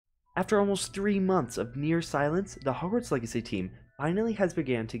After almost 3 months of near silence, the Hogwarts Legacy team finally has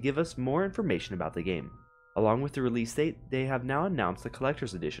begun to give us more information about the game. Along with the release date, they have now announced the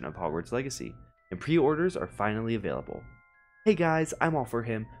Collector's Edition of Hogwarts Legacy, and pre-orders are finally available. Hey guys, I'm All For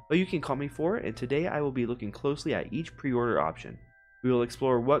Him, but you can call me For, and today I will be looking closely at each pre-order option. We will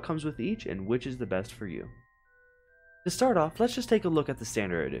explore what comes with each and which is the best for you. To start off, let's just take a look at the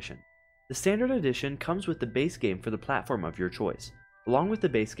Standard Edition. The Standard Edition comes with the base game for the platform of your choice. Along with the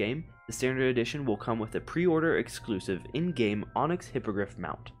base game, the Standard Edition will come with a pre-order exclusive in-game Onyx Hippogriff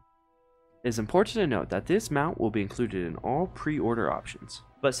mount. It is important to note that this mount will be included in all pre-order options,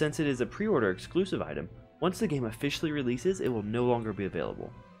 but since it is a pre-order exclusive item, once the game officially releases, it will no longer be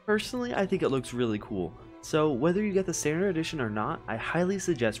available. Personally, I think it looks really cool, so whether you get the Standard Edition or not, I highly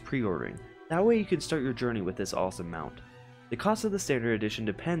suggest pre-ordering. That way you can start your journey with this awesome mount. The cost of the Standard Edition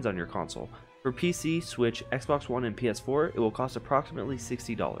depends on your console. For PC, Switch, Xbox One, and PS4, it will cost approximately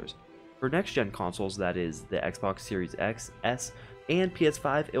 $60. For next-gen consoles, that is, the Xbox Series X, S, and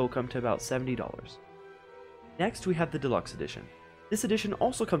PS5, it will come to about $70. Next, we have the Deluxe Edition. This edition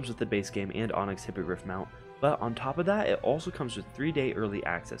also comes with the base game and Onyx Hippogriff mount, but on top of that, it also comes with 3-day early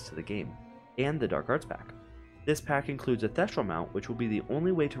access to the game, and the Dark Arts pack. This pack includes a Thestral mount, which will be the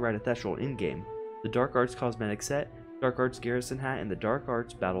only way to ride a Thestral in-game, the Dark Arts Cosmetic set, Dark Arts Garrison hat, and the Dark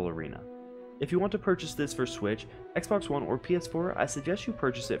Arts Battle Arena. If you want to purchase this for Switch, Xbox One, or PS4, I suggest you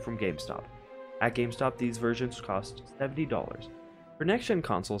purchase it from GameStop. At GameStop, these versions cost $70. For next-gen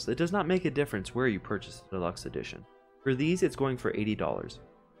consoles, it does not make a difference where you purchase the Deluxe Edition. For these, it's going for $80.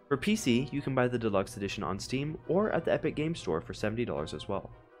 For PC, you can buy the Deluxe Edition on Steam or at the Epic Games Store for $70 as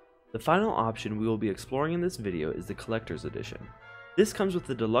well. The final option we will be exploring in this video is the Collector's Edition. This comes with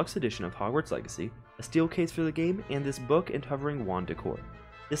the Deluxe Edition of Hogwarts Legacy, a steel case for the game, and this book and hovering wand decor.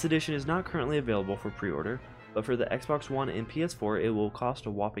 This edition is not currently available for pre-order, but for the Xbox One and PS4 it will cost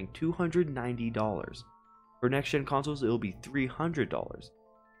a whopping $290. For next-gen consoles it will be $300.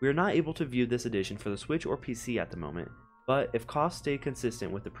 We are not able to view this edition for the Switch or PC at the moment, but if costs stay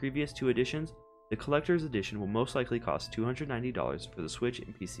consistent with the previous two editions, the Collector's Edition will most likely cost $290 for the Switch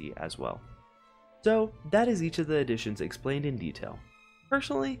and PC as well. So, that is each of the editions explained in detail.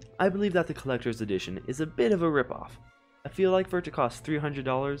 Personally, I believe that the Collector's Edition is a bit of a ripoff. I feel like for it to cost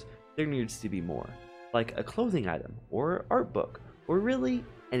 $300, there needs to be more, like a clothing item, or art book, or really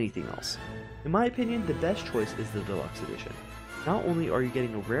anything else. In my opinion, the best choice is the Deluxe Edition. Not only are you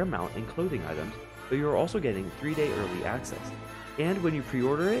getting a rare mount and clothing items, but you're also getting 3-day early access. And when you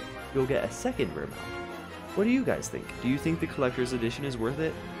pre-order it, you'll get a second rare mount. What do you guys think? Do you think the Collector's Edition is worth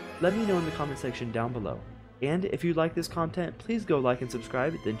it? Let me know in the comment section down below. And if you like this content, please go like and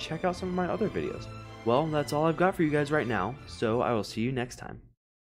subscribe, then check out some of my other videos. Well, that's all I've got for you guys right now, so I will see you next time.